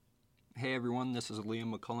Hey everyone, this is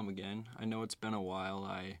Liam McCullum again. I know it's been a while.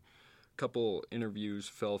 A couple interviews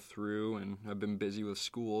fell through and I've been busy with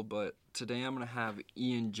school, but today I'm going to have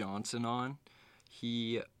Ian Johnson on.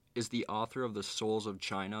 He is the author of The Souls of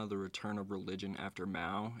China, The Return of Religion After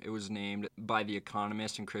Mao. It was named by The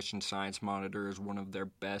Economist and Christian Science Monitor as one of their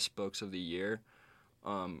best books of the year.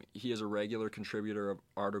 He is a regular contributor of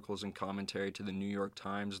articles and commentary to the New York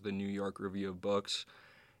Times, the New York Review of Books,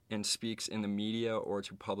 and speaks in the media or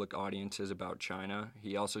to public audiences about China.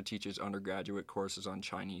 He also teaches undergraduate courses on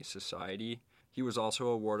Chinese society. He was also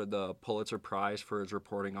awarded the Pulitzer Prize for his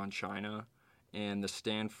reporting on China and the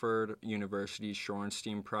Stanford University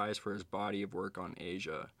Shorenstein Prize for his body of work on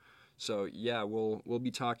Asia. So yeah, we'll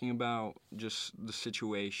be talking about just the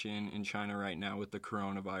situation in China right now with the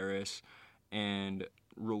coronavirus and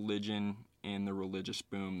religion and the religious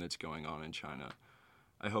boom that's going on in China.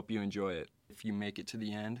 I hope you enjoy it. If you make it to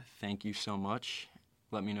the end, thank you so much.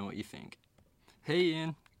 Let me know what you think. Hey,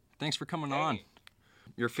 Ian. Thanks for coming on.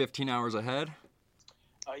 You're 15 hours ahead?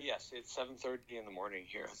 Yes, it's 7:30 in the morning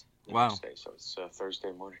here. Wow. Day, so it's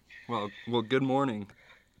Thursday morning. Well, good morning.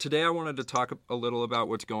 Today I wanted to talk a little about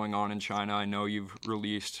what's going on in China. I know you've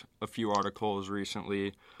released a few articles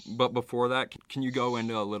recently, but before that, can you go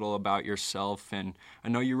into a little about yourself? And I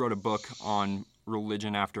know you wrote a book on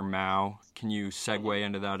religion after Mao. Can you segue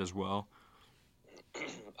into that as well?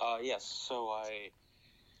 Yes, so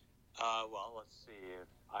let's see.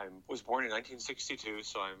 I was born in 1962,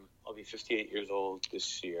 so I'll be 58 years old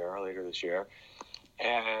later this year.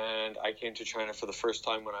 And I came to China for the first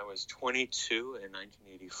time when I was 22 in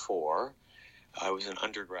 1984. I was an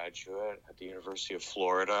undergraduate at the University of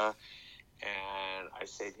Florida, and I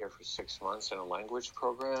stayed here for 6 months in a language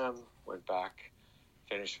program, went back,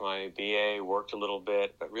 finished my BA, worked a little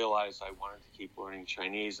bit, but realized I wanted to keep learning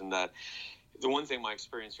Chinese, and that the one thing my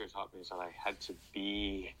experience here taught me is that I had to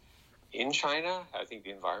be in China. I think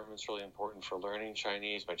the environment's really important for learning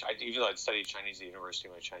Chinese. Even though I'd studied Chinese at university,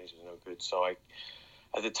 my Chinese was no good. So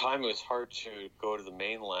at the time, it was hard to go to the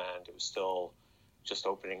mainland. It was still just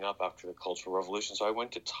opening up after the Cultural Revolution. So I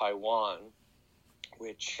went to Taiwan,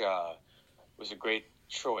 which was a great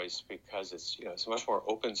choice because it's a much more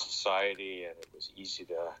open society, and it was easy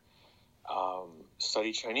to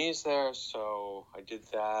study Chinese there. So I did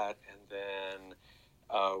that, and then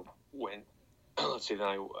went. Then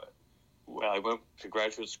I went to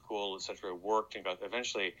graduate school, etc. Worked and got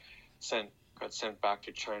sent back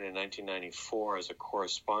to China in 1994 as a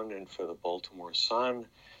correspondent for the Baltimore Sun.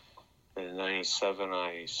 And in 1997,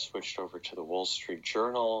 I switched over to the Wall Street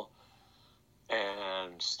Journal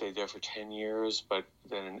and stayed there for 10 years. But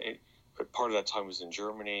part of that time was in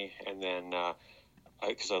Germany, and then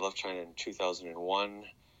because I left China in 2001,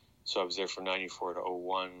 so I was there from 94 to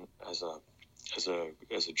 01 as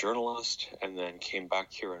a journalist, and then came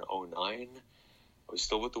back here in 2009. I was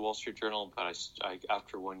still with the Wall Street Journal, but I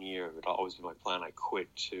after 1 year, it had always been my plan. I quit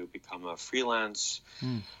to become a freelance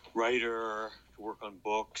writer, to work on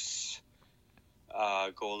books,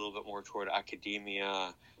 go a little bit more toward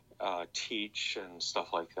academia, teach and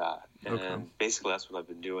stuff like that. And basically that's what I've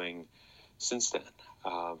been doing since then.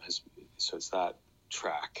 So it's that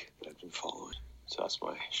track that I've been following. So that's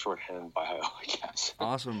my shorthand bio, I guess.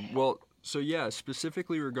 Awesome. Well, so yeah,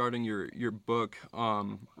 specifically regarding your book,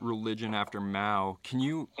 Religion After Mao, can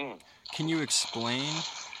you explain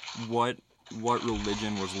what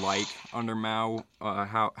religion was like under Mao,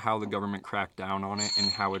 how the government cracked down on it, and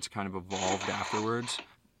how it's kind of evolved afterwards?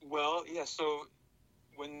 Well, yeah. So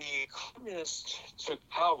when the communists took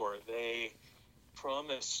power, they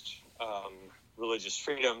promised religious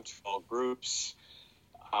freedom to all groups.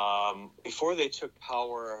 Before they took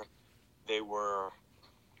power, they were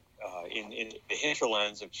in the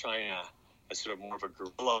hinterlands of China, as sort of more of a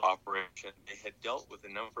guerrilla operation. They had dealt with a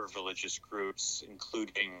number of religious groups,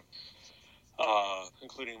 including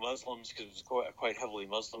Muslims, because it was quite heavily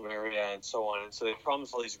Muslim area, and so on. And so they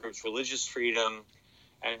promised all these groups religious freedom.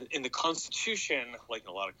 And in the Constitution, like in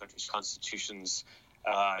a lot of countries' constitutions,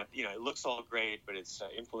 it looks all great, but it's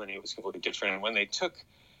implementing it was completely different. And when they took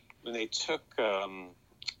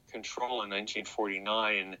control in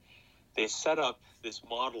 1949, they set up this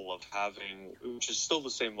model of having, which is still the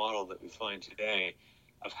same model that we find today,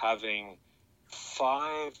 of having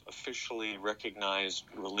 5 officially recognized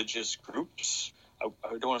religious groups. I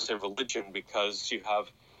don't want to say religion because you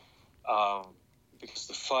have, because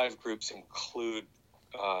the 5 groups include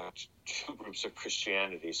 2 groups of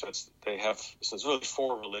Christianity. So it's really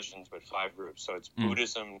 4 religions, but 5 groups. So it's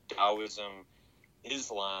Buddhism, Taoism,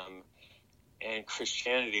 Islam, and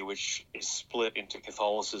Christianity, which is split into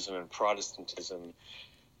Catholicism and Protestantism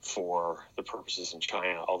for the purposes in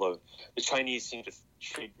China. Although the Chinese seem to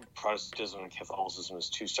treat Protestantism and Catholicism as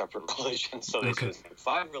two separate religions. So they said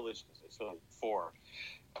 5 religions. It's really 4.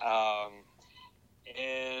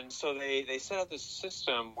 And so they set up this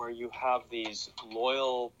system where you have these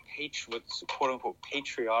loyal, quote-unquote,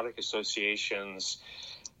 patriotic associations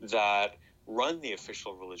that run the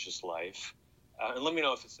official religious life. And let me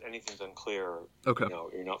know if anything's unclear. Okay.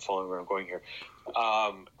 You're not following where I'm going here.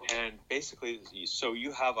 And basically, so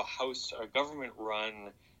you have a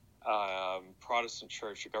government-run Protestant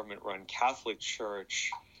church, a government-run Catholic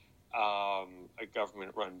church, a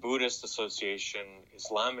government-run Buddhist association,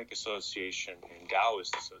 Islamic association, and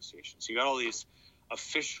Taoist association. So you got all these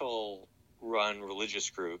official-run religious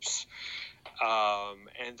groups,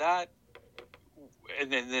 and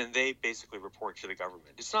then they basically report to the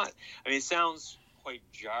government. It's not. I mean, it sounds quite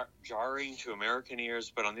jarring to American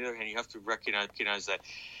ears, but on the other hand, you have to recognize that,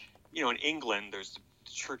 in England, there's the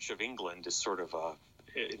Church of England is sort of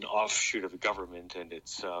an offshoot of the government, and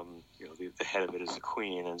it's the head of it is the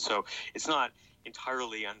Queen, and so it's not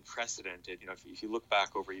entirely unprecedented. If you look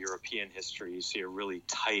back over European history, you see a really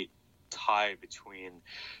tight tie between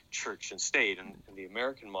church and state, and the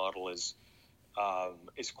American model is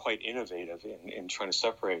quite innovative in trying to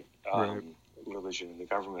separate religion and the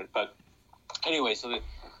government. But anyway, so the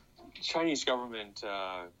Chinese government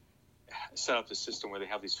set up this system where they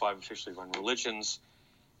have these 5 officially run religions.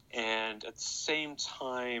 And at the same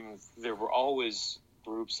time, there were always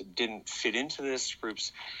groups that didn't fit into this.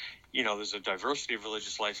 Groups, there's a diversity of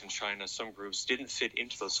religious life in China. Some groups didn't fit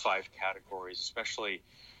into those 5 categories, especially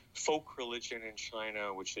folk religion in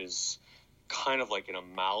China, which is kind of like an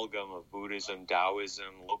amalgam of Buddhism,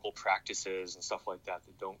 Taoism, local practices, and stuff like that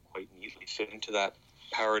don't quite neatly fit into that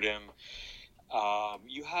paradigm.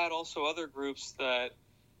 You had also other groups that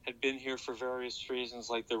had been here for various reasons,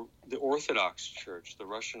 like the Orthodox Church, the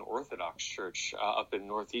Russian Orthodox Church up in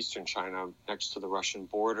northeastern China next to the Russian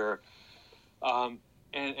border. And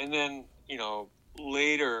then,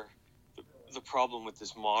 later, the problem with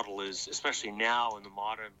this model is, especially now in the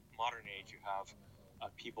modern age, you have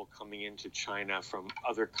people coming into China from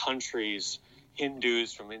other countries,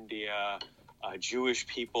 Hindus from India, Jewish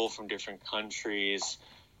people from different countries.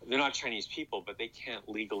 They're not Chinese people, but they can't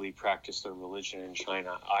legally practice their religion in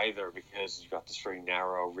China either because you've got this very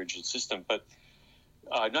narrow, rigid system. But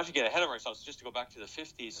not to get ahead of ourselves, just to go back to the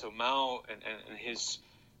 50s, so Mao and his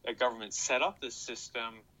government set up this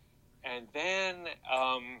system, and then,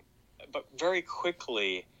 but very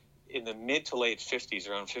quickly, in the mid to late 50s,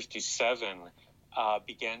 around 57,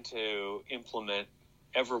 began to implement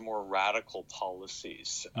ever more radical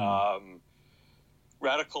policies.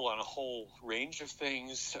 Radical on a whole range of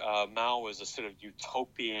things. Mao was a sort of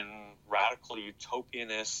radical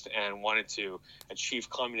utopianist, and wanted to achieve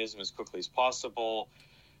communism as quickly as possible.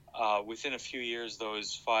 Within a few years,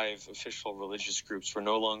 those 5 official religious groups were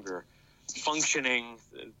no longer functioning.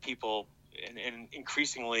 People, and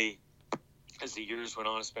increasingly, as the years went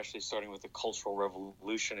on, especially starting with the Cultural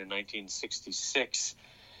Revolution in 1966,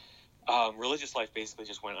 religious life basically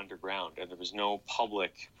just went underground, and there was no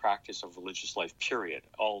public practice of religious life, period.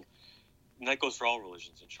 And that goes for all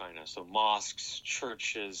religions in China. So mosques,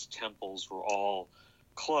 churches, temples were all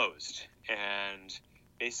closed. And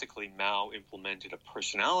basically Mao implemented a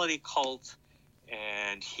personality cult,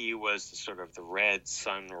 and he was the red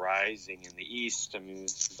sun rising in the east. I mean,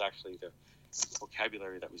 this is actually the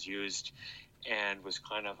vocabulary that was used, and was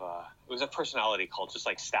kind of it was a personality cult, just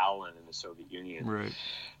like Stalin in the Soviet Union. Right.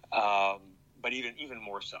 But even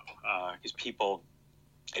more so, because people,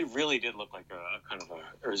 it really did look like a kind of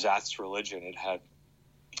a ersatz religion. It had,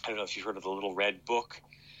 I don't know if you've heard of the little red book.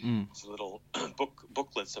 It's little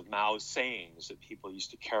booklets of Mao's sayings that people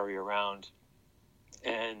used to carry around,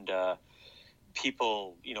 and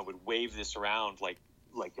people, would wave this around like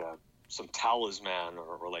some talisman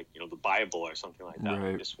or like the Bible or something like that.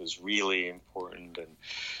 Right. This was really important, and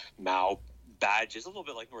Mao badges, a little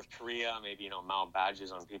bit like North Korea, maybe Mao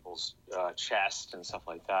badges on people's chest and stuff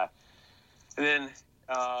like that. And then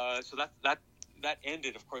so that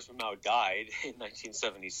ended, of course, when Mao died in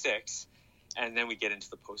 1976, and then we get into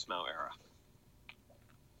the post-Mao era.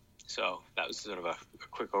 So that was sort of a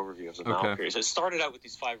quick overview of the Mao period. So it started out with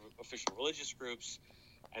these 5 official religious groups,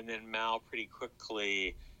 and then Mao pretty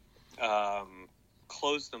quickly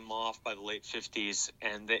closed them off by the late 50s,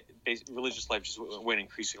 and religious life just went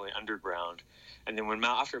increasingly underground. And then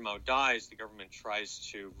after Mao dies, the government tries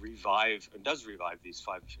to revive these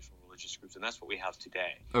 5 official religious groups, and that's what we have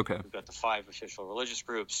today. Okay. We've got the 5 official religious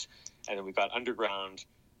groups, and then we've got underground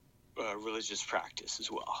religious practice as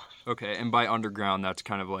well. Okay, and by underground, that's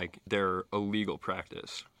kind of like their illegal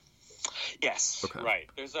practice. Yes, okay. Right.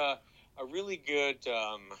 There's a really good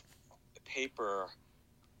paper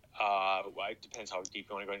it depends how deep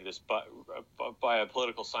you want to go into this, but by a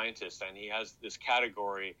political scientist, and he has this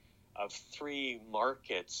category of three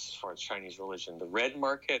markets for Chinese religion: the red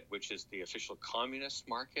market, which is the official communist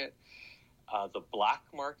market; the black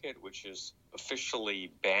market, which is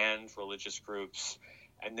officially banned religious groups;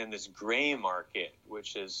 and then this gray market,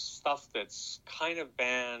 which is stuff that's kind of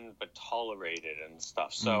banned but tolerated and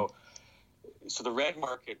stuff. So the red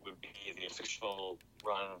market would be the official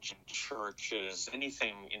run churches,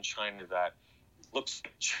 anything in China that looks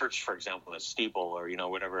like a church, for example, a steeple or,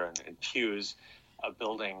 whatever, and pews, a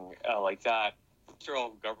building like that. They're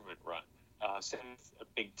all government run. Same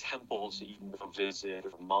with big temples that you can go visit,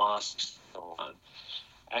 or mosques, and so on.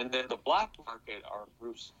 And then the black market are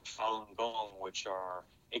groups like Falun Gong, which are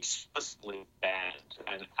explicitly banned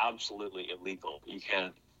and absolutely illegal. You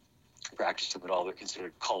can't practice them at all. They're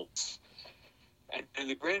considered cults. And in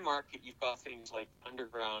the gray market, you've got things like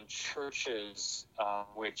underground churches,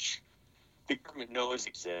 which the government knows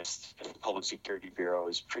exist. The Public Security Bureau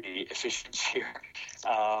is pretty efficient here.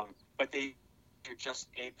 But they're just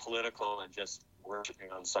apolitical and just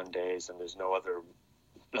worshiping on Sundays, and there's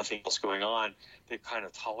nothing else going on. They kind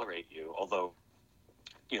of tolerate you, although,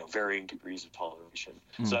 varying degrees of toleration.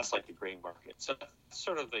 So that's like the gray market. So that's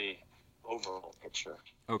sort of the overall picture.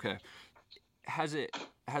 Okay. Has it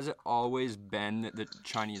always been that the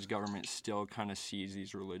Chinese government still kind of sees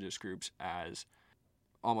these religious groups as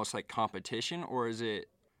almost like competition, or is it,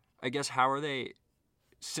 I guess, how are they,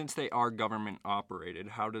 since they are government operated,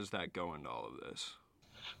 how does that go into all of this?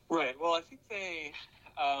 Right. Well, I think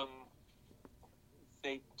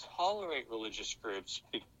they tolerate religious groups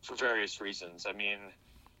for various reasons. I mean,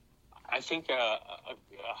 I think a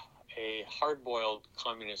hard-boiled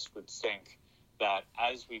communist would think that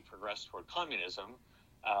as we progress toward communism,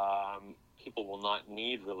 people will not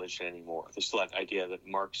need religion anymore. There's still that idea that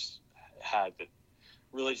Marx had, that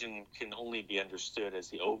religion can only be understood as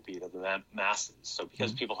the opiate of the masses. So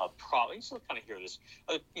because people have problems, you still kind of hear this,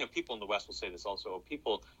 people in the West will say this also,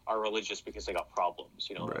 people are religious because they got problems.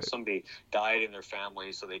 Right. Somebody died in their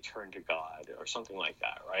family, so they turned to God, or something like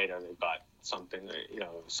that, right? Or they've got something,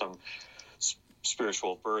 some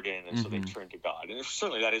spiritual burden, and so they turn to God. And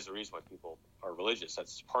certainly that is the reason why people are religious.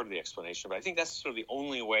 That's part of the explanation. But I think that's sort of the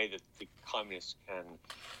only way that the communists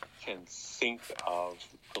can think of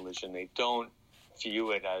religion. They don't view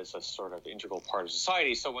it as a sort of integral part of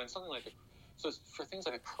society. So when something like for things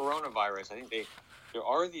like a coronavirus, I think there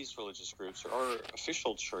are these religious groups, there are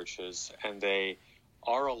official churches, and they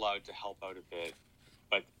are allowed to help out a bit,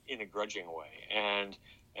 but in a grudging way. And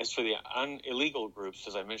as for the illegal groups,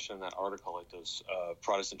 as I mentioned in that article, like those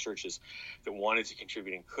Protestant churches that wanted to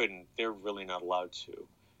contribute and couldn't, they're really not allowed to.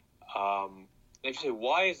 If you say,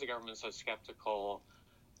 why is the government so skeptical?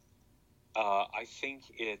 I think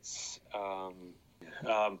it's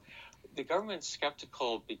the government's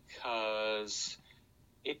skeptical because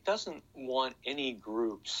it doesn't want any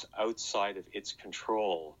groups outside of its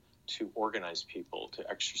control to organize people, to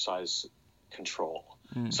exercise control.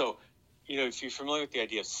 So, if you're familiar with the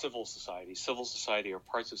idea of civil society are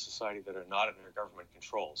parts of society that are not under government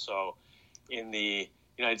control. So in the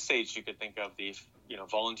United States, you could think of the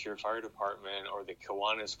volunteer fire department, or the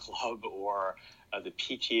Kiwanis Club, or the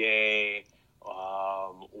PTA,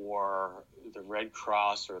 or the Red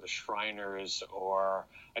Cross, or the Shriners, or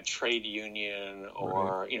a trade union,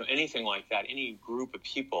 or anything like that, any group of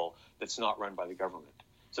people that's not run by the government.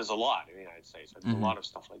 So there's a lot in the United States. There's a lot of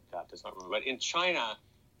stuff like that that's not run. But in China,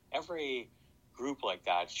 every group like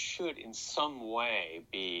that should in some way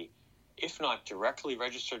be, if not directly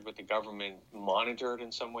registered with the government, monitored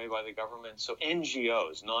in some way by the government. So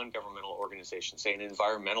NGOs, non-governmental organizations, say an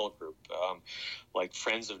environmental group like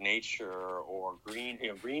Friends of Nature or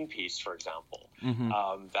Greenpeace, for example.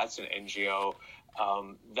 That's an NGO.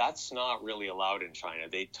 That's not really allowed in China.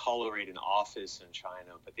 They tolerate an office in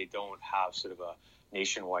China, but they don't have sort of a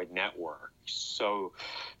nationwide network. So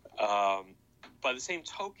by the same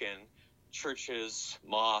token, churches,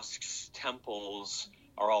 mosques, temples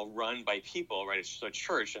are all run by people, right? So a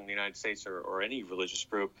church in the United States or any religious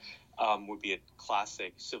group would be a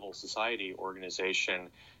classic civil society organization.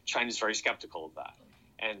 China's very skeptical of that.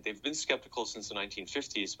 And they've been skeptical since the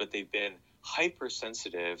 1950s, but they've been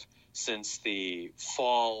hypersensitive since the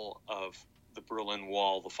fall of the Berlin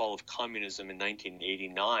Wall, the fall of communism in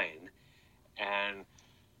 1989. And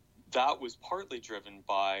that was partly driven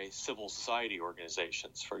by civil society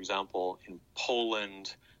organizations. For example, in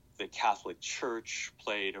Poland, the Catholic Church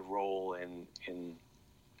played a role in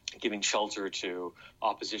giving shelter to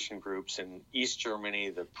opposition groups. In East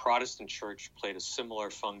Germany, the Protestant Church played a similar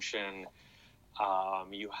function.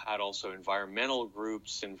 You had also environmental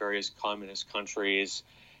groups in various communist countries.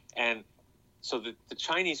 And so the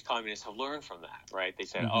Chinese communists have learned from that, right? They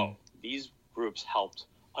said, Mm-hmm. these groups helped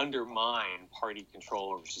undermine party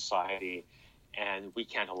control over society, and we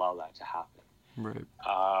can't allow that to happen. Right.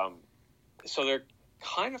 So they're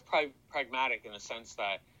kind of pragmatic in the sense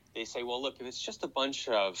that they say, well, look, if it's just a bunch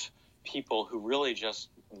of people who really just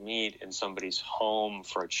meet in somebody's home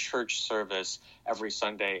for a church service every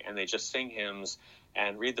Sunday, and they just sing hymns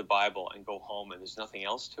and read the Bible and go home, and there's nothing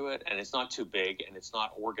else to it, and it's not too big, and it's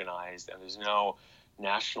not organized, and there's no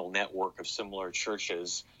national network of similar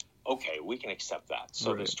churches, okay, we can accept that.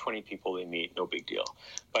 So There's 20 people they meet, no big deal.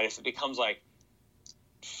 But if it becomes like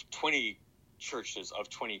 20 churches of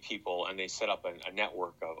 20 people, and they set up a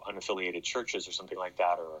network of unaffiliated churches or something like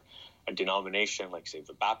that, or a denomination like, say,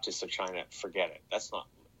 the Baptists of China, forget it. That's not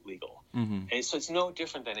legal. Mm-hmm. And so it's no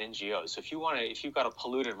different than NGOs. So if you've got a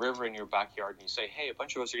polluted river in your backyard and you say, hey, a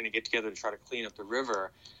bunch of us are going to get together to try to clean up the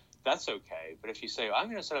river, that's okay. But if you say, I'm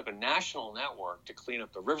going to set up a national network to clean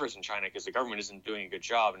up the rivers in China because the government isn't doing a good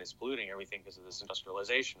job and it's polluting everything because of this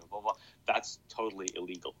industrialization and blah, blah, that's totally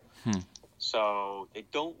illegal. So they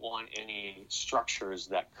don't want any structures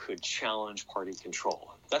that could challenge party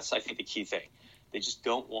control. That's, I think, the key thing. They just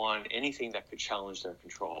don't want anything that could challenge their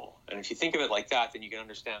control. And if you think of it like that, then you can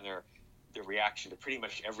understand their reaction to pretty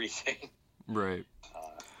much everything. Right.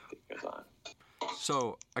 That goes on.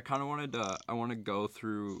 So I kind of want to go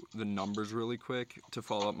through the numbers really quick to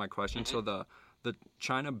follow up my question. Mm-hmm. So the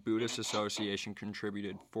China Buddhist Association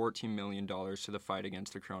contributed $14 million to the fight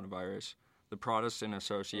against the coronavirus. The Protestant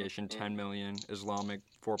Association, $10 million. Islamic,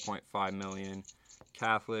 $4.5 million.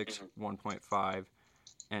 Catholics, $1.5,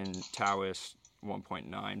 and Taoists,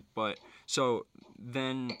 $1.9. But so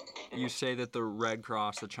then you say that the Red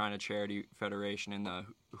Cross, the China Charity Federation, and the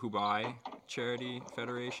Hubei Charity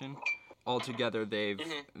Federation, altogether they've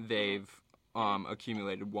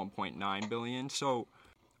accumulated $1.9 billion. So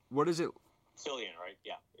what is it? Billion, right?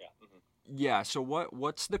 Yeah. Mm-hmm. Yeah. So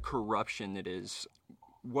what's the corruption that is?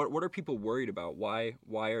 What are people worried about? Why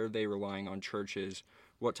are they relying on churches?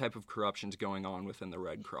 What type of corruption's going on within the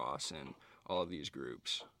Red Cross and all of these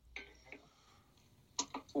groups?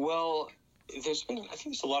 Well, I think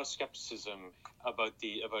there's a lot of skepticism about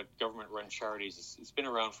government-run charities. It's been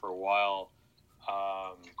around for a while.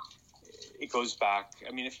 It goes back.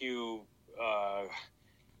 I mean, if you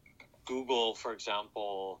Google, for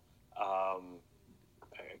example, a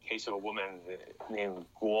case of a woman named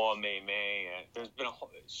Guo Mei Mei.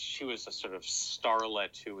 She was a sort of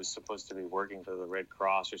starlet who was supposed to be working for the Red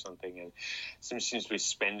Cross or something, and seems to be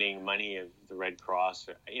spending money of the Red Cross.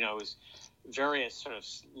 It was various sort of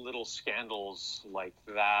little scandals like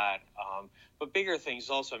that, but bigger things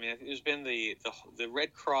also. I mean, there's been the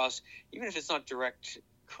Red Cross, even if it's not direct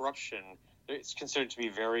corruption, it's considered to be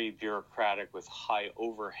very bureaucratic with high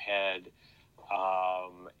overhead.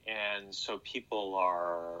 And so people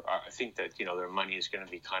I think that, their money is going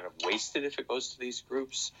to be kind of wasted if it goes to these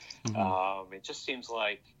groups. Mm-hmm. It just seems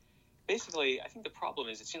like, basically, I think the problem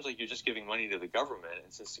is it seems like you're just giving money to the government.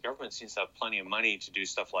 And since the government seems to have plenty of money to do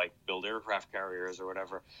stuff like build aircraft carriers or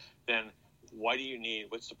whatever, then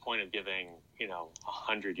what's the point of giving,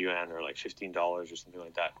 100 yuan or like $15 or something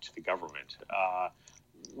like that to the government?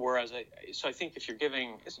 Whereas I think if you're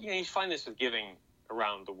giving, you find this with giving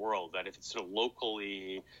around the world, that if it's sort of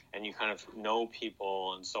locally and you kind of know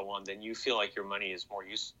people and so on, then you feel like your money is more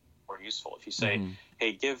useful. If you say, mm-hmm.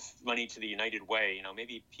 hey, give money to the United Way,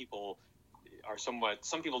 maybe people are some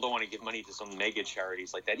people don't want to give money to some mega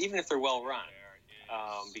charities like that, even if they're well run,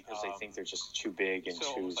 because they think they're just too big and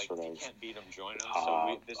too sort of, you can't beat them, join them,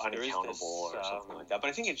 unaccountable or something like that. But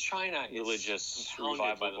I think in China, religious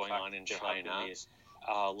revival going on in China.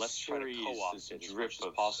 Let's try to co-opt as drip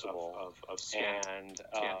as possible of scandals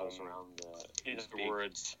around in other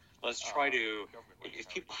words, let's try to, if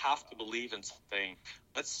people have to believe in something,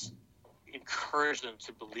 let's encourage them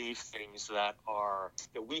to believe things that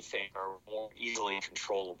we think are more easily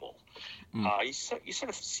controllable. You sort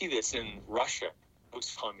of see this in Russia,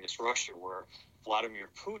 post-communist Russia, where Vladimir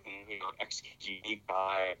Putin, ex-KGB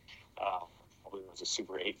guy, probably was a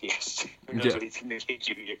super atheist. Who knows what he think the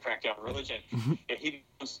KGB get cracked down on religion? And he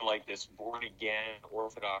becomes like this born-again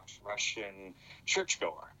Orthodox Russian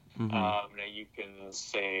churchgoer. Now you can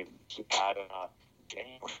say he had a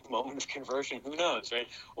moment of conversion. Who knows, right?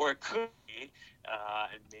 Or it could be,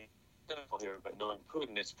 and maybe cynical here, but knowing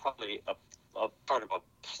Putin, it's probably a part of a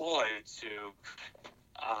ploy to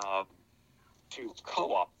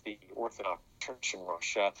co-opt the Orthodox Church in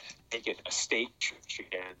Russia, make it a state church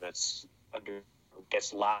again that's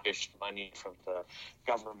gets lavished money from the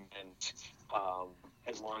government,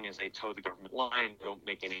 as long as they toe the government line, don't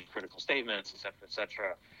make any critical statements, et cetera, et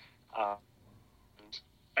cetera.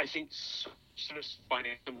 I think sort of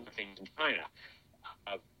finding similar things in China.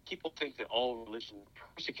 People think that all religions are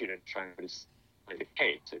persecuted in China, but it's not the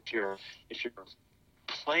case. If you're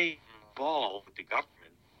playing ball with the government,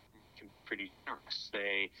 it can be pretty generous.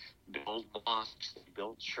 They build mosques, they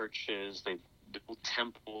build churches, they build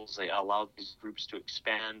temples, they allow these groups to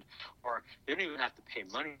expand, or they don't even have to pay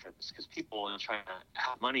money for this, because people in China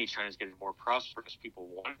have money. China's getting more prosperous. People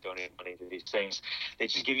want to donate money to these things. They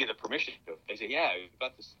just give you the permission to do it. They say, yeah, you've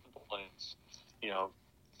got this temple plans,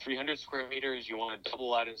 300 square meters, you want to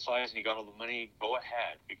double that in size, and you got all the money, go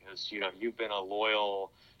ahead, because you've been a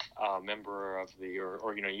loyal member of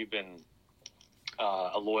or you've been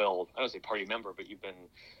a loyal, I don't say party member, but you've been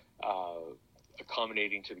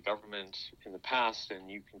accommodating to the government in the past, and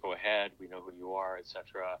you can go ahead, we know who you are,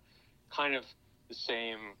 etc. Kind of the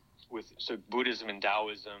same so Buddhism and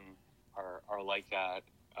Taoism are like that,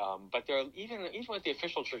 but they're even with the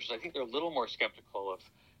official churches, I think they're a little more skeptical of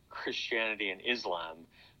Christianity and Islam,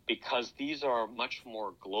 because these are much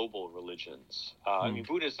more global religions. I mean,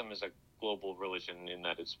 Buddhism is a global religion in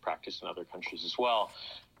that it's practiced in other countries as well,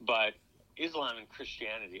 but Islam and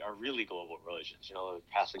Christianity are really global religions. The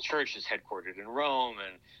Catholic Church is headquartered in Rome,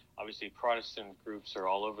 and obviously Protestant groups are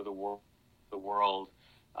all over the world.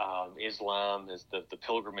 Islam is the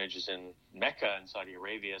pilgrimage is in Mecca in Saudi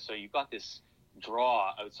Arabia, so you've got this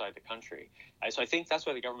draw outside the country. So I think that's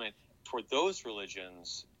why the government, toward those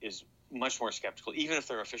religions, is much more skeptical, even if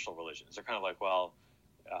they're official religions. They're kind of like, well,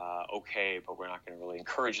 okay, but we're not going to really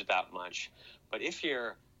encourage it that much. But if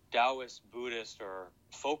you're Taoist, Buddhist, or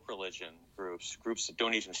folk religion groups that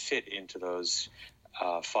don't even fit into those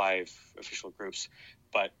 5 official groups,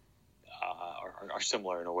 but are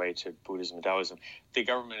similar in a way to Buddhism and Taoism, the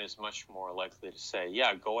government is much more likely to say,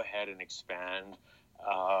 yeah, go ahead and expand.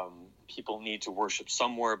 People need to worship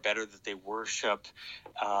somewhere, better that they worship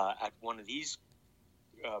at one of these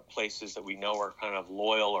places that we know are kind of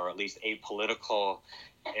loyal or at least apolitical,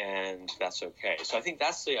 and that's okay. So I think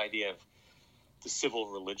that's the idea of the civil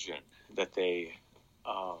religion, that they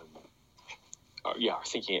are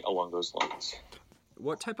thinking along those lines.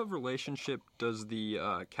 What type of relationship does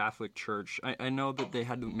the Catholic Church... I know that they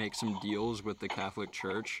had to make some deals with the Catholic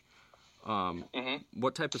Church.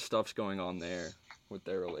 What type of stuff's going on there with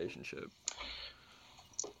their relationship?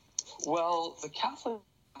 Well, the Catholic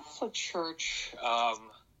Church, of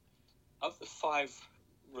the 5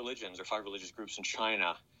 religions or 5 religious groups in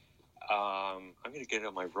China, I'm going to get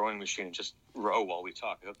on my rowing machine and just row while we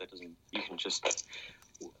talk. I hope that doesn't... You can just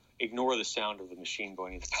ignore the sound of the machine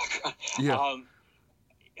going in the background.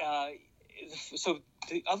 Yeah. So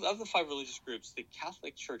of the 5 religious groups, the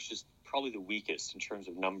Catholic Church is probably the weakest in terms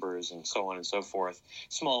of numbers and so on and so forth,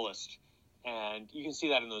 smallest. And you can see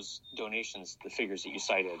that in those donations, the figures that you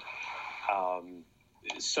cited.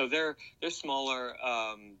 So they're smaller.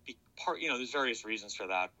 There's various reasons for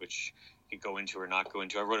that, which you could go into or not go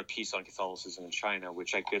into. I wrote a piece on Catholicism in China,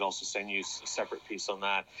 which I could also send you a separate piece on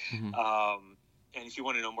that. And if you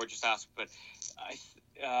want to know more, just ask. But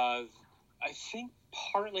I think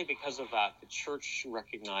partly because of that, the church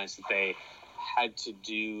recognized that they had to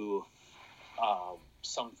do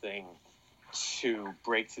something to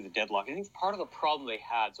break through the deadlock. I think part of the problem they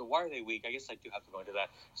had, so why are they weak? I guess I do have to go into that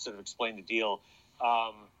to sort of explain the deal.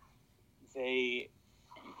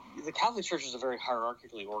 The Catholic Church is a very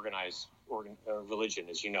hierarchically organized religion,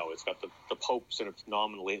 as you know. It's got the Pope sort of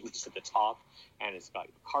nominally, at least at the top, and it's got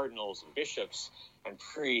cardinals and bishops and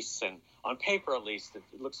priests, and on paper, at least, it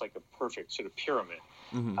looks like a perfect sort of pyramid,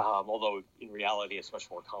 although in reality it's much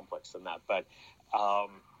more complex than that. But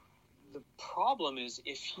the problem is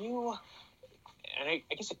and I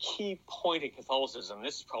guess a key point in Catholicism,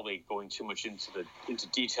 this is probably going too much into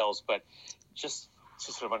details, but just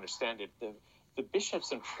to sort of understand it, the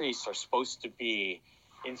bishops and priests are supposed to be,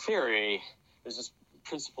 in theory, there's this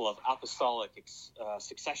principle of apostolic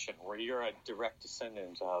succession, where you're a direct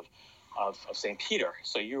descendant of St. Peter.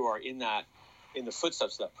 So you are in the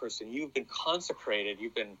footsteps of that person. You've been consecrated.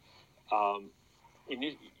 You've been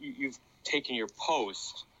you've taken your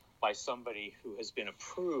post by somebody who has been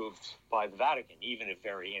approved by the Vatican, even if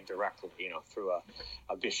very indirectly, through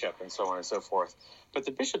a bishop and so on and so forth. But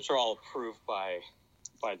the bishops are all approved by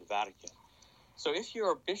the Vatican. So if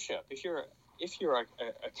you're a bishop, if you're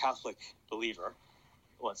a Catholic believer,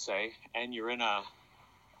 let's say, and you're in a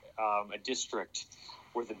district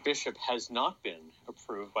where the bishop has not been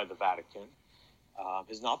approved by the Vatican,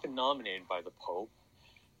 has not been nominated by the Pope,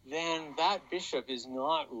 then that bishop is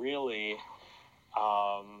not really,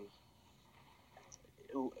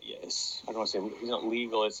 yes, I don't want to say he's not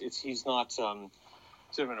legal. He's not sort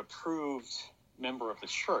of an approved member of the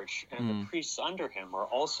church, and the priests under him are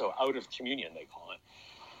also out of communion, they call it.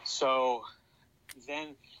 So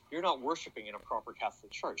then you're not worshiping in a proper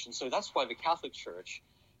Catholic church. And so that's why the Catholic Church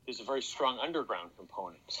is a very strong underground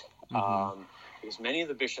component. Because many of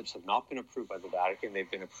the bishops have not been approved by the Vatican. They've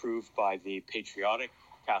been approved by the Patriotic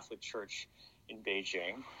Catholic Church in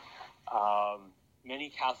Beijing. Many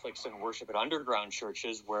Catholics then worship at underground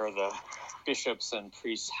churches where the bishops and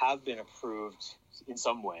priests have been approved in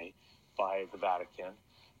some way by the Vatican.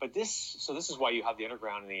 But this is why you have the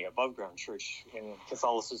underground and the above ground church in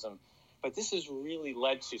Catholicism. But this has really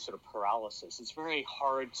led to sort of paralysis. It's very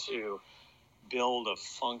hard to build a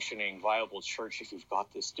functioning, viable church if you've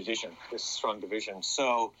got this division, this strong division.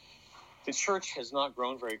 So the church has not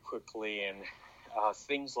grown very quickly, and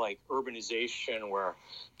things like urbanization, where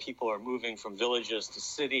people are moving from villages to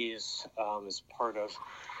cities, is part of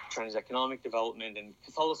China's economic development. And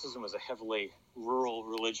Catholicism is a heavily rural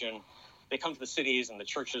religion. They come to the cities, and the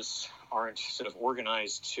churches aren't sort of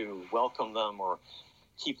organized to welcome them or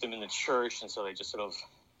keep them in the church, and so they just sort of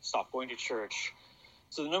stop going to church.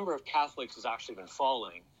 So the number of Catholics has actually been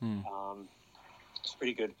falling. There's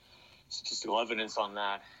pretty good statistical evidence on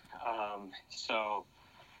that. So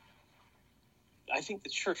I think the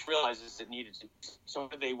church realizes it needed to. So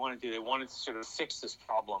what did they want to do? They wanted to sort of fix this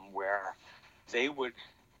problem where they would,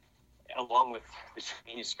 along with the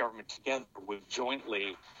Chinese government together, would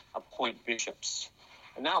jointly appoint bishops.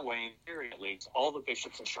 And that way, in theory at least, all the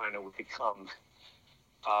bishops in China would become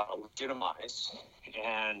legitimized,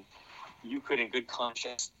 and you could, in good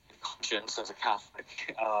conscience as a Catholic,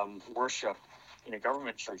 worship in a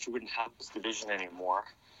government church. You wouldn't have this division anymore.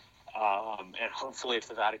 And hopefully, if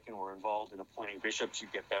the Vatican were involved in appointing bishops,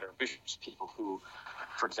 you'd get better bishops, people who,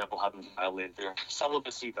 for example, haven't violated their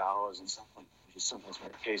celibacy vows and stuff like that, which is sometimes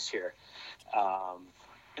been the case here.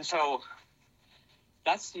 And so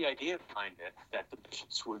that's the idea behind it, that the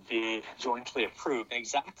bishops would be jointly approved.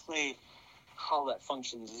 Exactly how that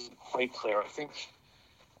functions isn't quite clear. I think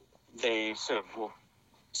they sort of will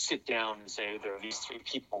sit down and say, there are these three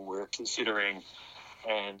people we're considering,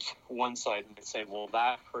 and one side might say, well,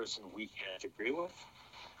 that person we can't agree with,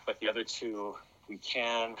 but the other two we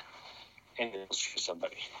can, and they'll choose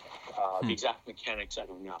somebody. The exact mechanics, I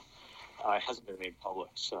don't know. It hasn't been made public,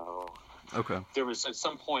 so... Okay. There was, at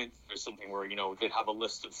some point, there's something where, they'd have a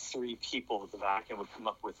list of three people that the Vatican would come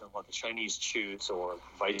up with and let the Chinese choose, or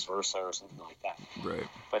vice versa, or something like that. Right.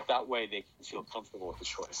 But that way they can feel comfortable with the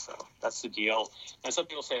choice. So that's the deal. And some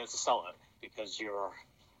people say it's a sellout because you're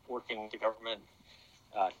working with the government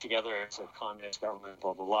together as a communist government,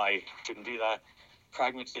 blah, blah, blah. You shouldn't do that.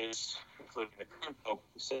 Pragmatists, including the current Pope,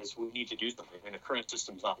 says we need to do something. I mean, the current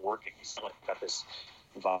system's not working. It's not like we've got this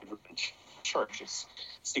vibrant church. It's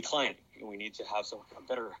declining. We need to have some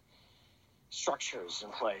better structures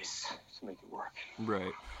in place to make it work.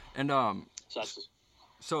 Right. And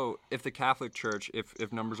so if the Catholic Church,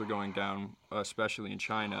 if numbers are going down, especially in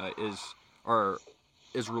China,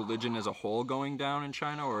 is religion as a whole going down in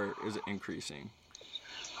China, or is it increasing?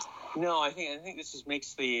 No, I think this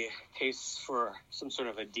makes the case for some sort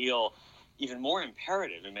of a deal even more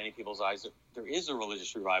imperative in many people's eyes, that there is a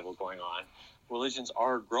religious revival going on. Religions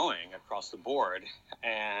are growing across the board,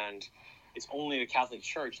 and it's only the Catholic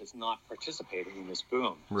Church that's not participating in this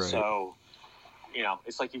boom. Right. So,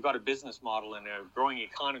 it's like you've got a business model in a growing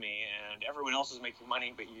economy, and everyone else is making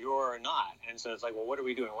money, but you're not. And so it's like, well, what are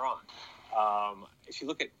we doing wrong? It's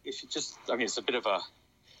a bit of a,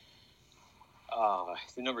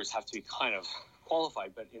 the numbers have to be kind of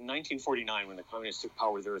qualified, but in 1949, when the communists took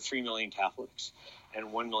power, there were 3 million Catholics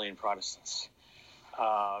and 1 million Protestants.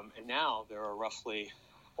 And now there are roughly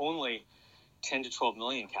only 10 to 12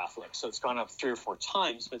 million Catholics. So it's gone up 3 or 4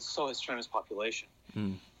 times, but so has China's population.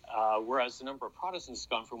 Whereas the number of Protestants has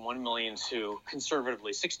gone from 1 million to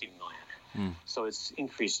conservatively 60 million. So it's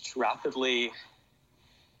increased rapidly.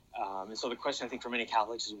 And so the question, I think, for many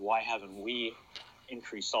Catholics is, why haven't we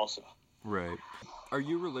increased also? Right. Are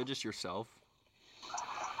you religious yourself?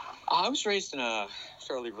 I was raised in a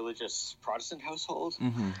fairly religious Protestant household.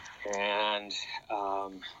 And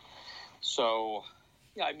so,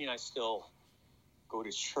 yeah, I mean, I still go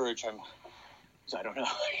to church. I don't know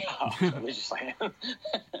how religious I am.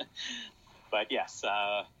 But yes,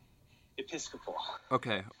 Episcopal.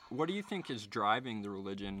 Okay. What do you think is driving the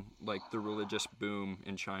religion, like the religious boom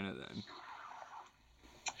in China then?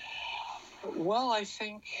 Well, I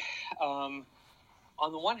think on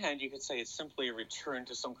the one hand, you could say it's simply a return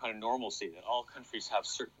to some kind of normalcy, that all countries have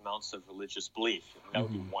certain amounts of religious belief. That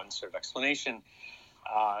would be one sort of explanation,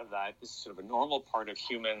 that this is sort of a normal part of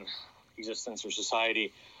human existence or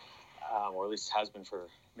society, or at least has been for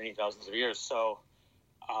many thousands of years. So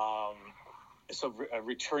a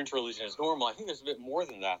return to religion is normal. I think there's a bit more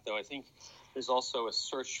than that, though. I think there's also a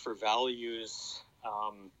search for values.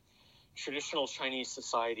 Traditional Chinese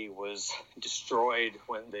society was destroyed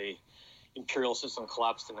when the imperial system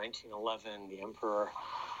collapsed in 1911. The emperor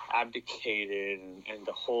abdicated, and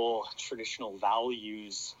the whole traditional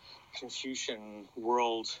values, Confucian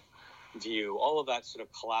world view, all of that sort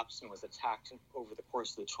of collapsed and was attacked over the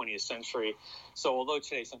course of the 20th century. So although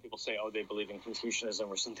today some people say, they believe in Confucianism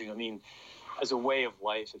or something, I mean, as a way of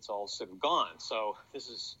life, it's all sort of gone. So this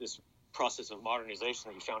is this process of modernization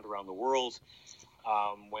that you found around the world,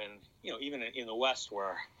 when, even in the West,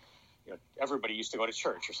 where everybody used to go to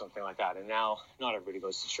church or something like that, and now not everybody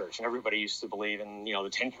goes to church, and everybody used to believe in the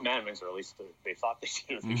Ten Commandments, or at least they thought they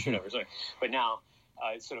did, or they should have, or something. But now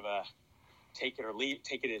it's sort of a take it or leave,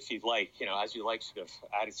 take it if you'd like, as you like sort of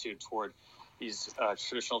attitude toward these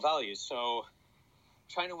traditional values. So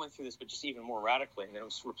China went through this, but just even more radically, and then it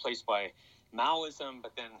was replaced by Maoism,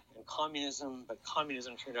 and communism. But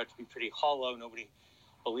communism turned out to be pretty hollow. Nobody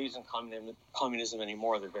believes in communism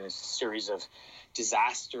anymore. There have been a series of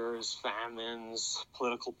disasters, famines,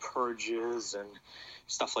 political purges, and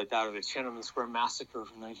stuff like that, or the Tiananmen Square massacre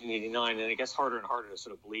from 1989. And it gets harder and harder to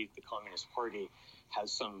sort of believe the Communist Party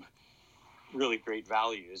has some really great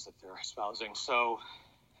values that they're espousing. So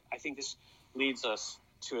I think this leads us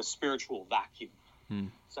to a spiritual vacuum.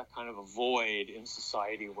 It's that kind of a void in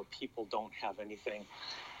society where people don't have anything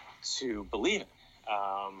to believe in.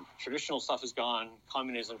 Traditional stuff is gone.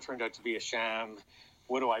 Communism turned out to be a sham.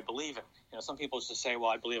 What do I believe in? Some people just say,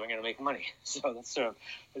 I believe I'm going to make money. So that's sort of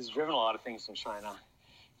has driven a lot of things in China.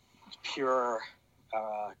 It's pure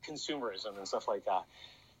consumerism and stuff like that.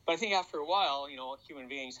 But I think after a while, human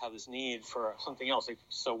beings have this need for something else.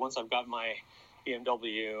 So once I've got my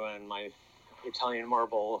BMW and my Italian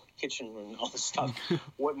marble kitchen and all this stuff,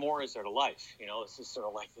 what more is there to life? This is sort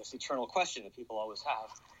of like this eternal question that people always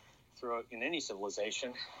have throughout in any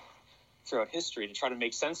civilization, throughout history, to try to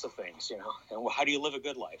make sense of things, and how do you live a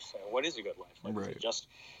good life? And what is a good life? Like, right. Is it just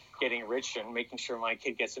getting rich and making sure my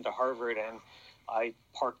kid gets into Harvard and I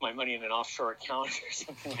park my money in an offshore account or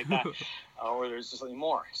something like that, or there's something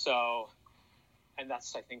more? So, and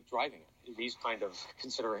that's, I think, driving it, these kind of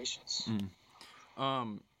considerations.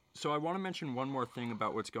 So I want to mention one more thing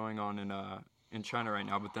about what's going on in China right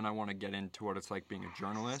now, but then I want to get into what it's like being a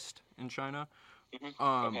journalist in China.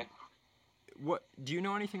 Okay. What do you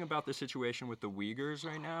know anything about the situation with the Uyghurs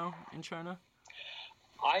right now in China?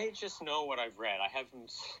 I just know what I've read. I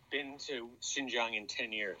haven't been to Xinjiang in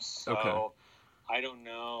 10 years, so okay. I don't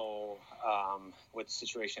know what the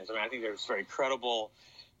situation is. I mean, I think there's very credible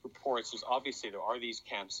reports. There are these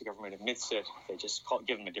camps. The government admits it. They just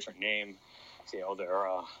give them a different name. Say, they're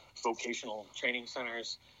vocational training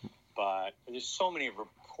centers. But there's so many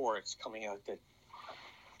reports coming out that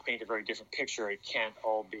paint a very different picture. It can't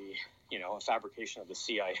all be, a fabrication of the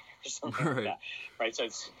CIA or something like that, right? So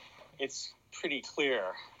it's pretty clear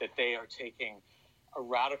that they are taking a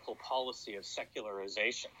radical policy of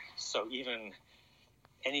secularization. So even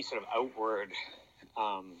any sort of outward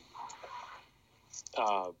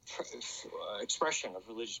expression of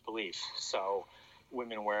religious belief, so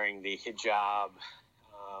women wearing the hijab,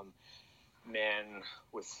 men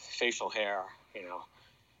with facial hair,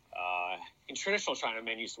 in traditional China,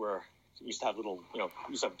 men used to have little,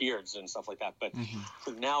 used to have beards and stuff like that. But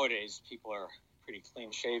so nowadays, people are pretty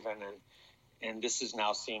clean shaven, and this is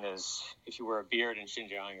now seen as, if you wear a beard in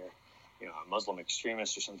Xinjiang, you're, a Muslim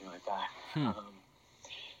extremist or something like that.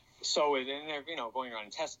 So then they're, going around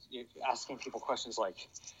and asking people questions like,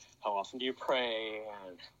 how often do you pray?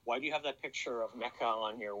 And why do you have that picture of Mecca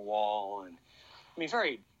on your wall? And I mean,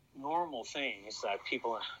 very normal things that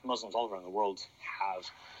people, Muslims all around the world have,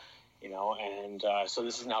 and so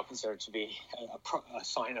this is now considered to be a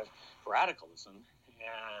sign of radicalism.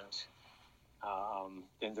 And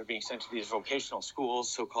then they're being sent to these vocational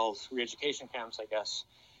schools, so-called re-education camps, I guess.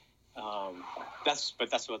 That's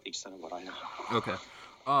about the extent of what I know. Okay.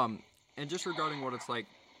 And just regarding what it's like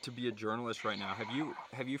to be a journalist right now,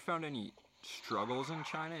 have you found any struggles in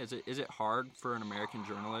China? Is it hard for an American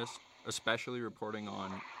journalist, especially reporting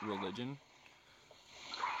on religion?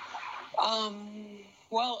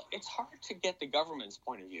 Well, it's hard to get the government's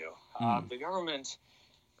point of view. The government,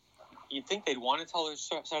 you'd think they'd want to tell their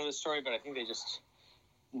side of the story, but I think they just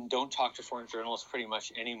don't talk to foreign journalists pretty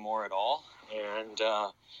much anymore at all, and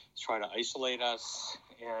try to isolate us.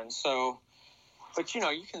 And so, but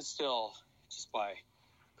you can still, just by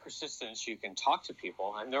persistence, you can talk to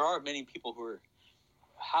people, and there are many people who are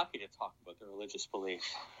happy to talk about their religious belief.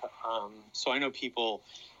 So I know people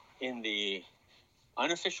in the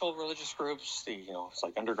unofficial religious groups, it's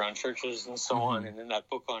like underground churches and so on. And in that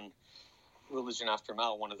book on Religion After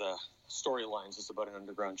Mao, one of the storylines is about an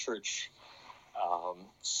underground church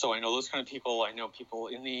So I know those kind of people. I know people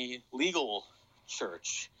in the legal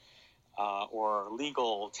church or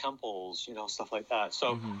legal temples, stuff like that.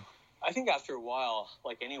 So I think after a while,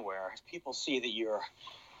 like anywhere, if people see that your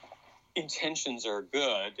intentions are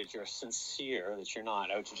good, that you're sincere, that you're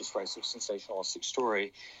not out to just write some sensationalistic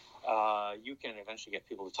story, you can eventually get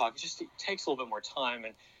people to talk. It takes a little bit more time.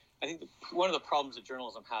 And I think one of the problems that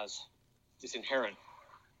journalism has is inherent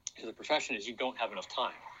to the profession is you don't have enough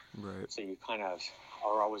time. Right. So you kind of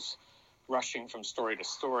are always rushing from story to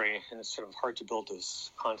story, and it's sort of hard to build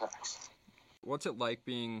those contacts. What's it like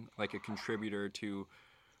being like a contributor to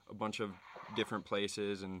a bunch of different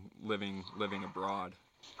places and living abroad?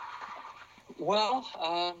 Well,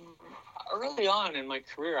 early on in my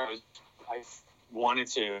career, I wanted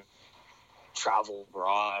to travel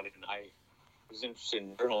abroad, and I was interested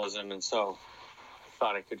in journalism, and so I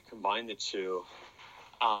thought I could combine the two.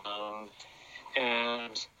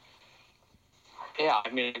 And yeah, I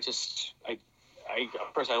mean,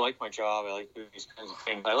 of course, I like my job. I like doing these kinds of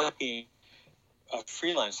things. I like being a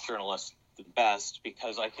freelance journalist the best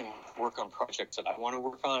because I can work on projects that I want to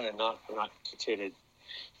work on and I'm not dictated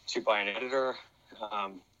to by an editor.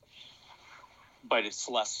 But it's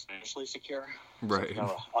less financially secure. Right.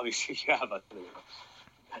 So obviously, if you have a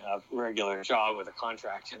regular job with a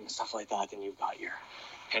contract and stuff like that, then you've got your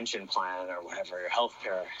pension plan or whatever, your health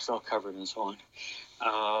care is all covered and so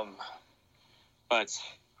on. But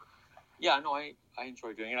yeah, no, I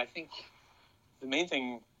enjoy doing it. I think the main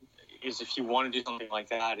thing is if you want to do something like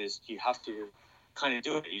that is you have to kind of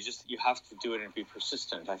do it. You have to do it and be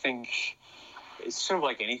persistent. I think it's sort of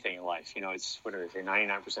like anything in life. It's what do they say,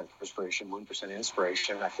 99% perspiration, 1%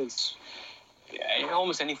 inspiration. I think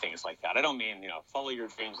almost anything is like that. I don't mean, follow your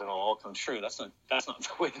dreams and it'll all come true. That's not the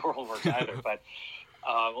way the world works either. But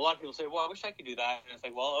a lot of people say, well, I wish I could do that. And it's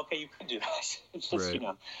like, well, okay, you could do that. It's just,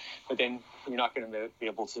 right. But then you're not going to be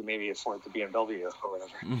able to maybe afford the BMW or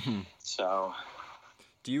whatever. Mm-hmm. So...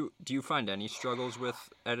 Do you find any struggles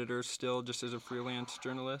with editors still, just as a freelance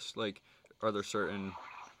journalist? Like, are there certain,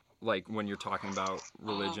 like, when you're talking about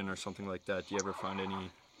religion or something like that, do you ever find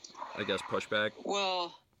any, I guess, pushback?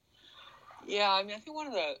 Well, yeah, I mean, I think one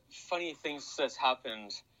of the funny things that's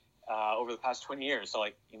happened over the past 20 years, so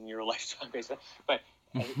like in your lifetime, basically, but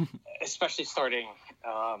especially starting,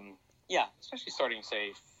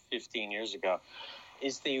 say, 15 years ago,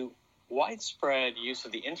 is the widespread use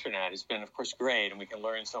of the internet has been, of course, great, and we can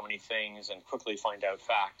learn so many things and quickly find out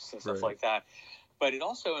facts and stuff like that. But it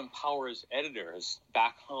also empowers editors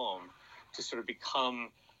back home to sort of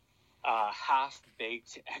become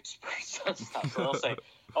half-baked experts on stuff. So they'll say,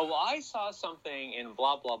 oh, well, I saw something in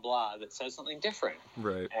blah, blah, blah that says something different.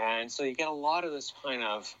 Right. And so you get a lot of this kind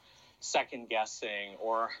of second-guessing,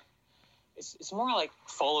 or it's more like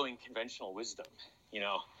following conventional wisdom,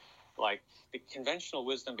 like the conventional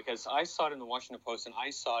wisdom, because I saw it in the Washington Post and I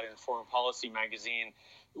saw it in Foreign Policy magazine.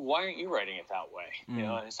 Why aren't you writing it that way?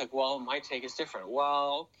 And it's like, well, my take is different.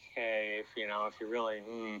 Well, okay, if you're really,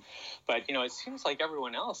 but it seems like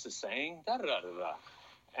everyone else is saying da da da da da,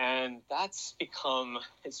 and that's become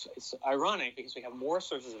it's ironic because we have more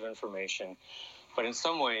sources of information, but in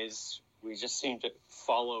some ways we just seem to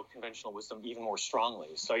follow conventional wisdom even more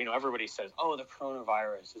strongly. So everybody says, oh, the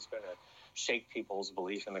coronavirus is going to shake people's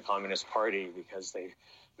belief in the Communist Party because they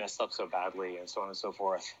messed up so badly and so on and so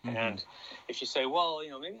forth. Mm-hmm. And if you say, well,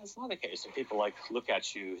 maybe that's not the case, and people look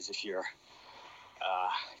at you as if you're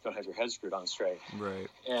don't have your head screwed on straight. Right.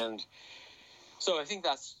 And so I think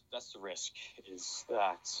that's the risk, is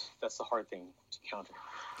that's the hard thing to counter.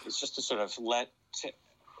 It's just to sort of to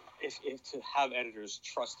have editors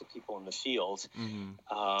trust the people in the field.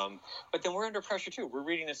 Mm-hmm. But then we're under pressure too. We're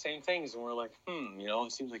reading the same things and we're like,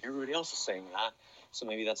 it seems like everybody else is saying that. So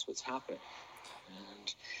maybe that's what's happening.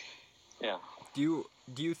 And yeah. Do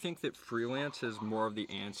you think that freelance is more of the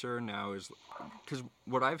answer now? Because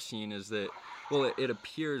what I've seen is that, well, it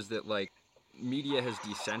appears that media has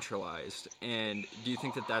decentralized. And do you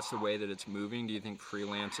think that that's the way that it's moving? Do you think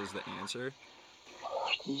freelance is the answer?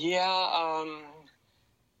 Yeah,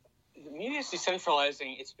 the media is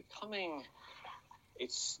decentralizing.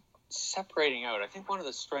 It's separating out. I think one of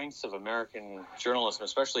the strengths of American journalism,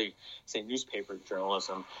 especially, say, newspaper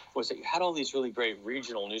journalism, was that you had all these really great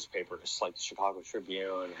regional newspapers, like the Chicago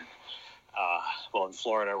Tribune, and, in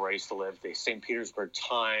Florida, where I used to live, the St. Petersburg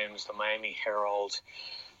Times, the Miami Herald,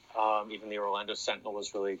 even the Orlando Sentinel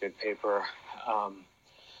was really a good paper.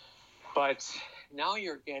 But now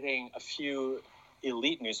you're getting a few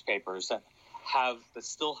elite newspapers that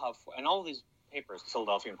still have, and all of these papers, the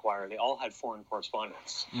Philadelphia Inquirer, they all had foreign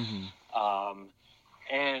correspondents. Mm-hmm.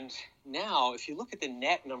 And now, if you look at the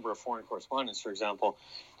net number of foreign correspondents, for example,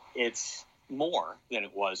 it's more than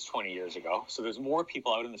it was 20 years ago. So there's more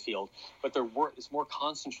people out in the field, but it's more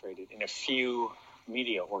concentrated in a few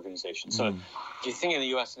media organizations. So if you think in the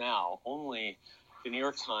U.S. now, only the New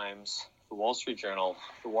York Times, the Wall Street Journal,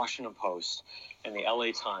 the Washington Post, and the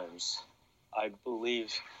L.A. Times, I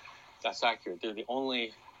believe that's accurate. They're the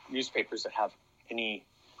only newspapers that have any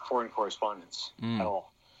foreign correspondence at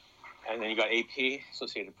all. And then you got AP,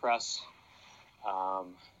 Associated Press,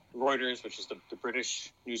 Reuters, which is the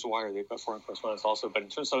British news wire. They've got foreign correspondence also. But in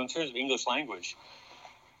terms of English language,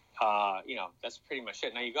 that's pretty much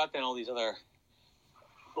it. Now you got then all these other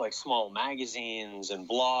like small magazines and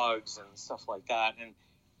blogs and stuff like that, and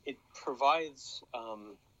it provides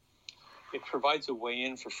a way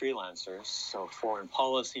in for freelancers. So Foreign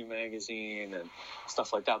Policy magazine and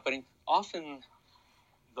stuff like that. But often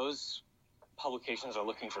those publications are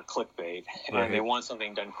looking for clickbait, and they want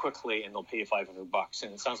something done quickly, and they'll pay you $500.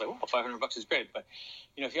 And it sounds like, well, $500 is great, but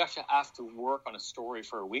if you actually have to work on a story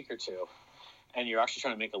for a week or two, and you're actually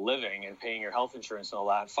trying to make a living and paying your health insurance and all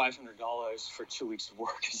that, $500 for 2 weeks of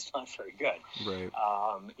work is not very good. Right.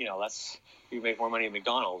 You make more money at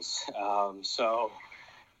McDonald's. So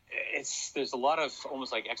there's a lot of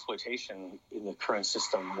almost like exploitation in the current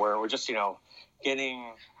system where we're just,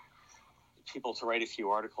 getting people to write a few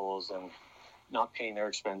articles and not paying their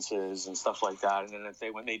expenses and stuff like that. And then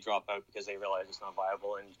when they drop out because they realize it's not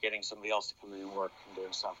viable, and getting somebody else to come in and work and do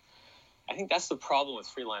stuff. I think that's the problem with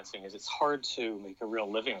freelancing, is it's hard to make a real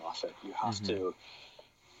living off it. You have to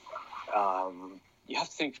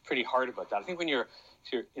think pretty hard about that. I think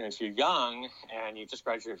if you're young and you just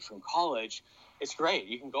graduated from college, it's great.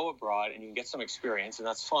 You can go abroad and you can get some experience, and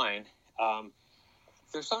that's fine.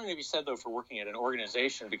 There's something to be said though for working at an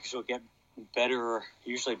organization, because you'll get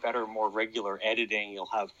usually better, more regular editing. You'll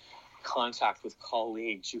have contact with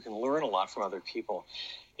colleagues. You can learn a lot from other people.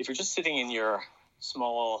 If you're just sitting in your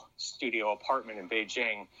small studio apartment in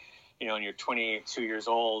Beijing, and you're 22 years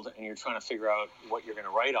old and you're trying to figure out what you're going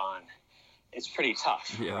to write on, it's pretty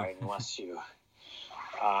tough, right? Unless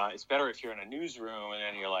it's better if you're in a newsroom and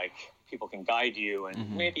then you're like, people can guide you,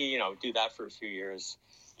 and maybe, do that for a few years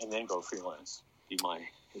and then go freelance, be my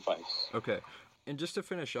advice. Okay. And just to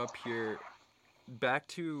finish up here, back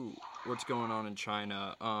to what's going on in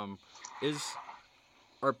China, are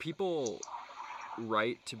people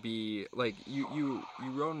right to be, like, you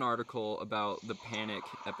wrote an article about the panic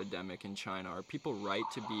epidemic in China. Are people right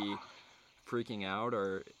to be freaking out,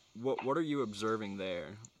 or what are you observing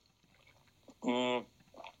there?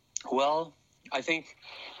 Well, I think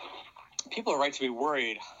people are right to be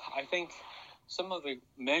worried. I think some of the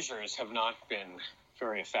measures have not been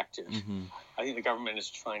very effective. I think the government is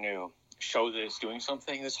trying to show that it's doing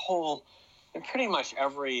something. And pretty much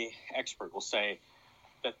every expert will say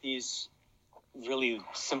that these really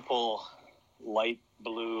simple light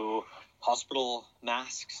blue hospital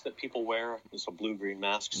masks that people wear, so blue-green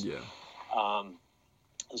masks,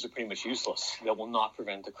 those are pretty much useless. They will not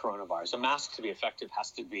prevent the coronavirus. A mask, to be effective, has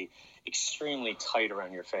to be extremely tight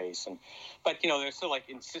around your face. But they're still like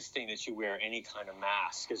insisting that you wear any kind of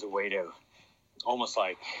mask as a way to almost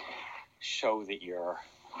like show that you're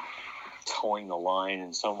towing the line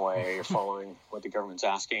in some way, you're following what the government's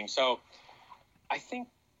asking. So I think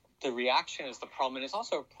the reaction is the problem, and it's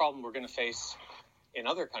also a problem we're going to face in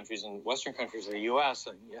other countries, in Western countries in the U.S.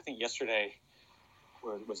 And I think yesterday,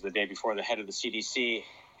 or it was the day before, the head of the CDC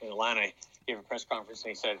in Atlanta gave a press conference, and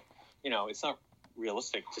he said, it's not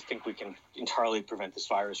realistic to think we can entirely prevent this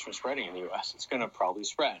virus from spreading in the U.S. It's going to probably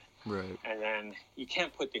spread. Right. And then you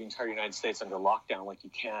can't put the entire United States under lockdown like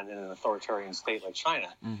you can in an authoritarian state like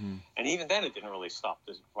China. And even then, it didn't really stop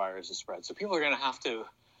the virus to spread. So people are going to have to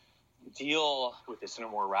deal with this in a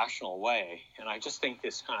more rational way. And I just think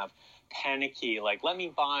this kind of panicky, like, let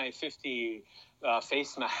me buy 50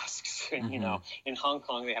 face masks. And, in Hong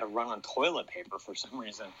Kong, they had to run on toilet paper for some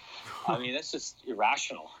reason. I mean, that's just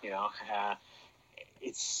irrational,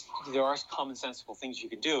 there are common sensible things you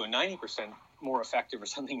can do, and 90% more effective or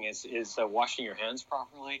something is washing your hands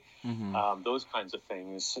properly, those kinds of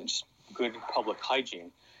things, just good public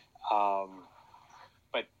hygiene.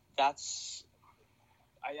 But I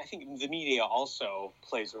think the media also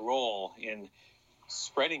plays a role in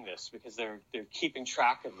spreading this, because they're keeping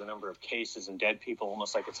track of the number of cases and dead people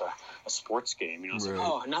almost like it's a sports game. It's like,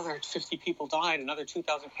 oh, another 50 people died, another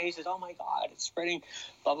 2,000 cases. Oh my God, it's spreading,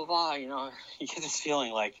 blah, blah, blah. You get this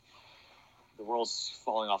feeling like the world's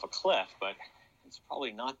falling off a cliff, but it's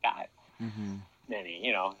probably not that many.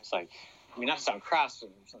 It's like, not to sound crass or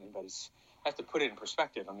something, but I have to put it in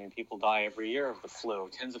perspective. I mean, people die every year of the flu.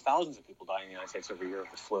 Tens of thousands of people die in the United States every year of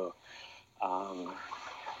the flu.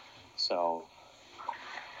 So,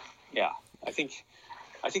 yeah, I think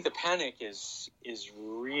I think the panic is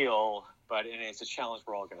real, but it's a challenge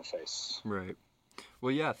we're all going to face. Right.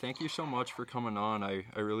 Well, yeah, thank you so much for coming on. I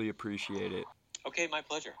really appreciate it. Okay, my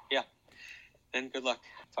pleasure. Yeah. And good luck.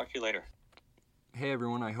 Talk to you later. Hey,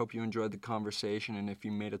 everyone. I hope you enjoyed the conversation, and if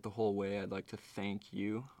you made it the whole way, I'd like to thank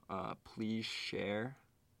you. Please share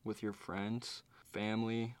with your friends,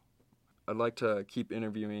 family. I'd like to keep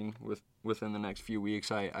interviewing within the next few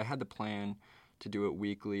weeks. I had the plan to do it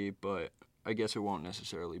weekly, but I guess it won't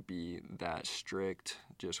necessarily be that strict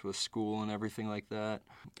just with school and everything like that.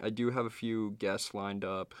 I do have a few guests lined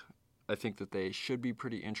up. I think that they should be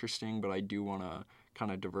pretty interesting, but I do want to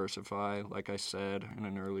kind of diversify, like I said in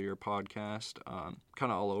an earlier podcast.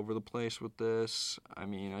 Kind of all over the place with this. I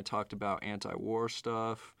mean, I talked about anti-war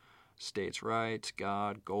stuff, states' rights,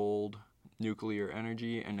 God, gold, nuclear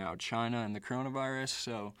energy, and now China and the coronavirus.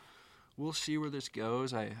 So we'll see where this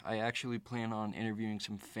goes. I actually plan on interviewing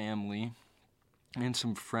some family and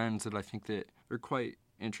some friends that I think that are quite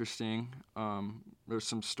interesting. There's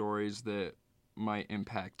some stories that might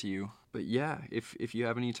impact you. But yeah, if you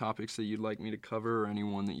have any topics that you'd like me to cover or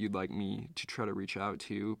anyone that you'd like me to try to reach out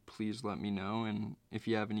to, please let me know. And if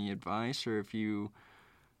you have any advice or if you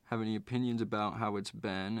have any opinions about how it's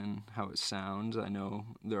been and how it sounds, I know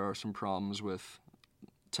there are some problems with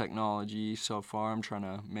technology so far. I'm trying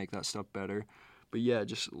to make that stuff better. But yeah,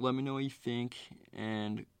 just let me know what you think,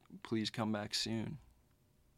 and please come back soon.